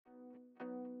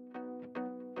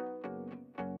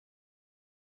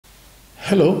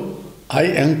Hello, I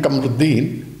am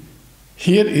Kamruddin.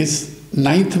 Here is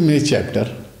 9th May chapter.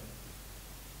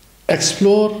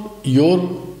 Explore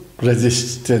your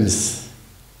resistance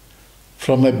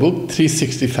from my book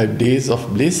 365 Days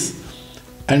of Bliss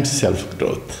and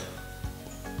Self-Growth.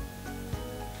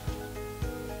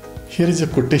 Here is a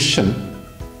quotation.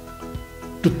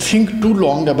 To think too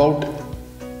long about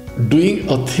doing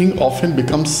a thing often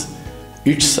becomes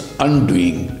its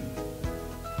undoing.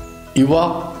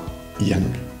 Eva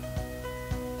Young.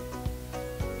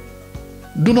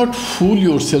 Do not fool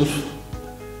yourself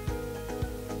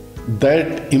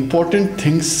that important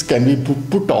things can be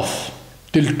put off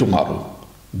till tomorrow.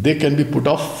 They can be put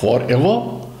off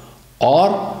forever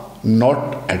or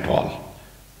not at all.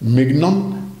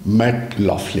 Mignon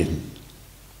McLaughlin.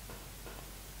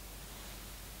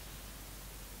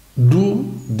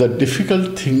 Do the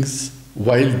difficult things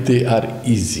while they are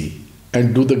easy,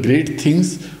 and do the great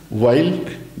things while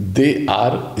they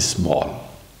are small.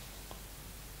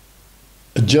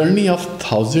 A journey of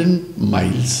 1,000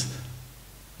 miles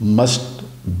must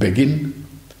begin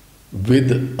with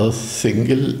a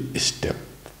single step.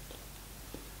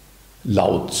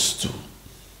 Lao Tzu.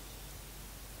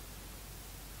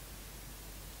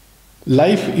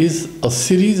 Life is a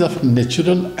series of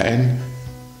natural and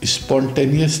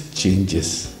spontaneous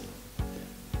changes.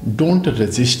 Don't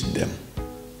resist them.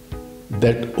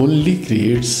 That only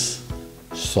creates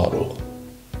sorrow.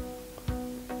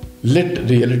 Let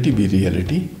reality be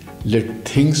reality. Let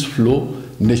things flow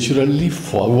naturally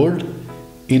forward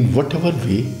in whatever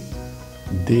way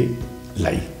they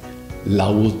like.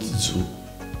 Lao Tzu.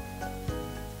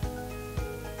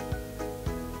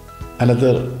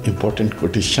 Another important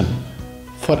quotation.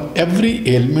 For every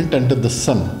ailment under the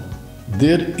sun,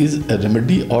 there is a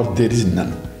remedy or there is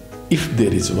none. If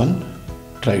there is one,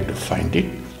 try to find it.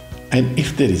 And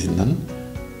if there is none,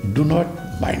 do not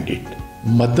mind it.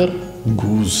 Mother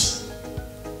Goose.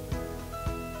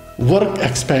 Work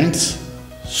expands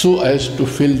so as to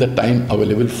fill the time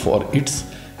available for its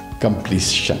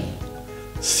completion.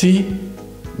 See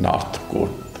Northcote.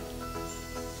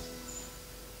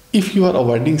 If you are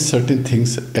avoiding certain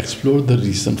things, explore the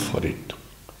reason for it.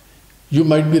 You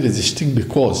might be resisting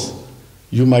because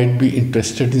you might be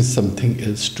interested in something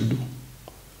else to do.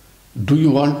 Do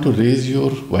you want to raise your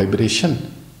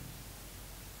vibration?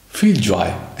 Feel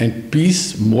joy and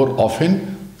peace more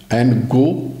often and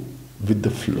go with the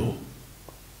flow.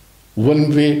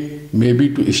 One way may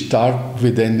be to start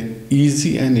with an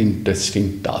easy and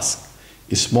interesting task.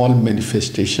 Small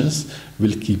manifestations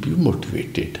will keep you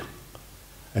motivated,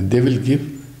 and they will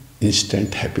give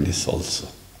instant happiness also.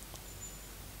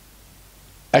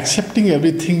 Accepting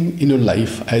everything in your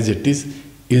life as it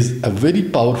is a very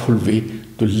powerful way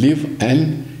to live,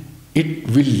 and it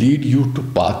will lead you to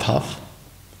path of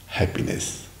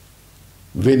happiness.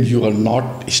 When you are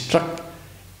not stuck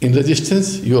in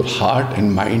resistance, your heart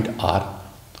and mind are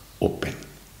open.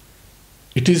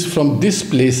 It is from this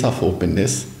place of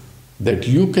openness that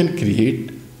you can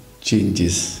create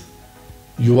changes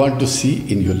you want to see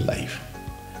in your life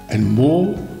and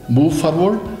move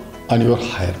forward on your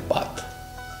higher path.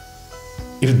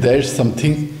 If there's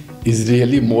something is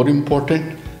really more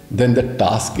important than the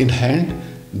task in hand,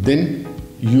 then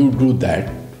you do that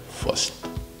first.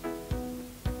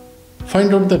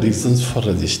 Find out the reasons for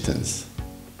resistance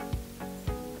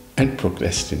and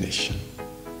procrastination.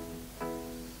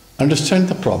 Understand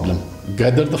the problem,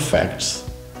 gather the facts,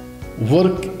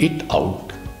 work it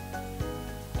out,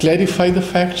 clarify the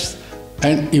facts,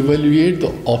 and evaluate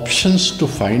the options to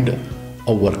find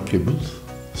a workable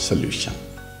solution.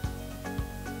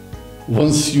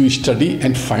 Once you study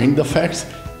and find the facts,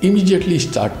 immediately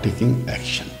start taking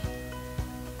action.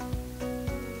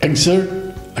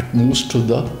 Exert utmost to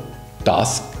the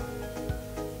task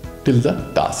till the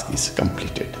task is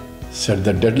completed. Set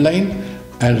the deadline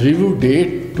and review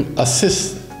date to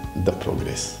assess the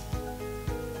progress.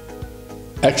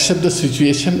 Accept the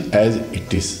situation as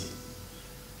it is.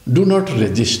 Do not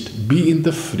resist. Be in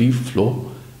the free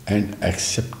flow and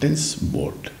acceptance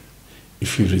mode.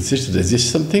 If you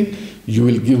resist something, you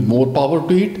will give more power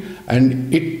to it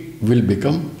and it will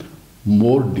become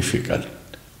more difficult.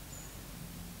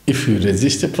 If you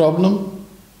resist a problem,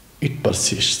 it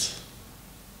persists.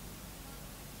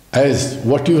 As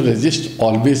what you resist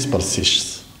always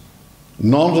persists.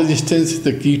 Non-resistance is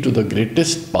the key to the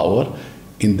greatest power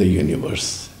in the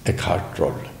universe. Eckhart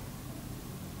Tolle.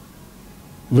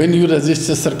 When you resist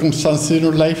a circumstance in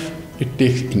your life, it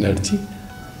takes energy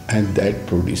and that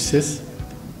produces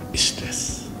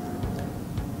stress.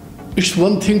 It's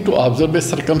one thing to observe a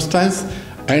circumstance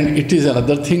and it is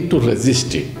another thing to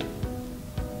resist it.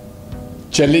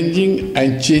 Challenging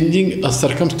and changing a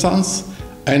circumstance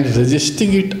and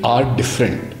resisting it are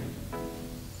different.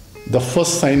 The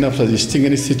first sign of resisting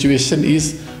any situation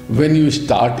is when you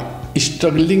start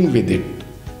struggling with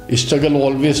it. Struggle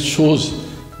always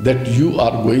shows that you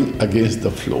are going against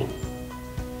the flow.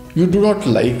 You do not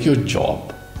like your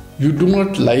job. You do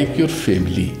not like your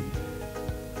family.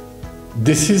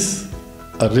 This is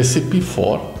a recipe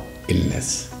for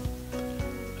illness.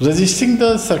 Resisting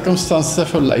the circumstances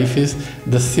of your life is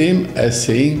the same as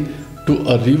saying to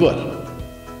a river,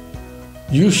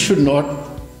 you should not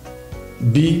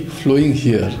be flowing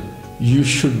here, you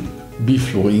should be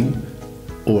flowing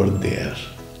over there.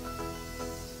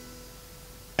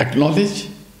 Acknowledge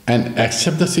and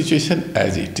accept the situation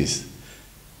as it is.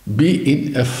 Be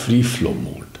in a free flow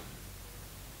mode.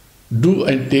 Do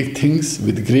and take things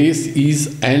with grace,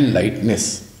 ease, and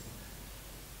lightness.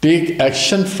 Take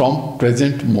action from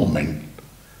present moment.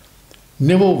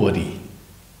 Never worry,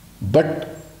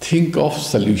 but think of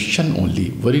solution only.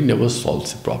 Worry never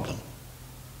solves a problem.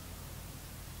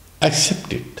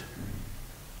 Accept it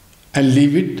and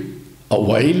leave it a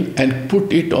while and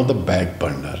put it on the back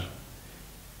burner.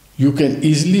 You can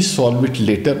easily solve it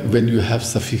later when you have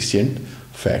sufficient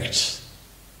facts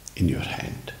in your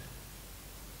hand.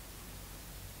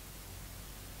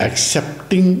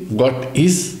 Accepting what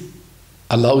is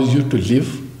allows you to live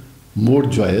more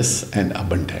joyous and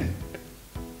abundant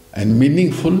and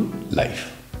meaningful life.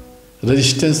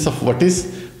 Resistance of what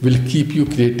is will keep you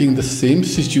creating the same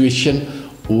situation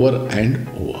over and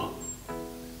over.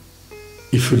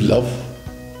 If you love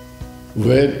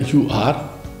where you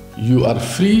are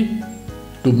free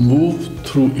to move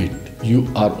through it. You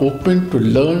are open to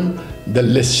learn the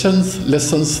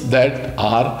lessons that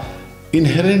are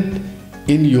inherent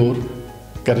in your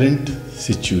current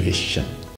situation.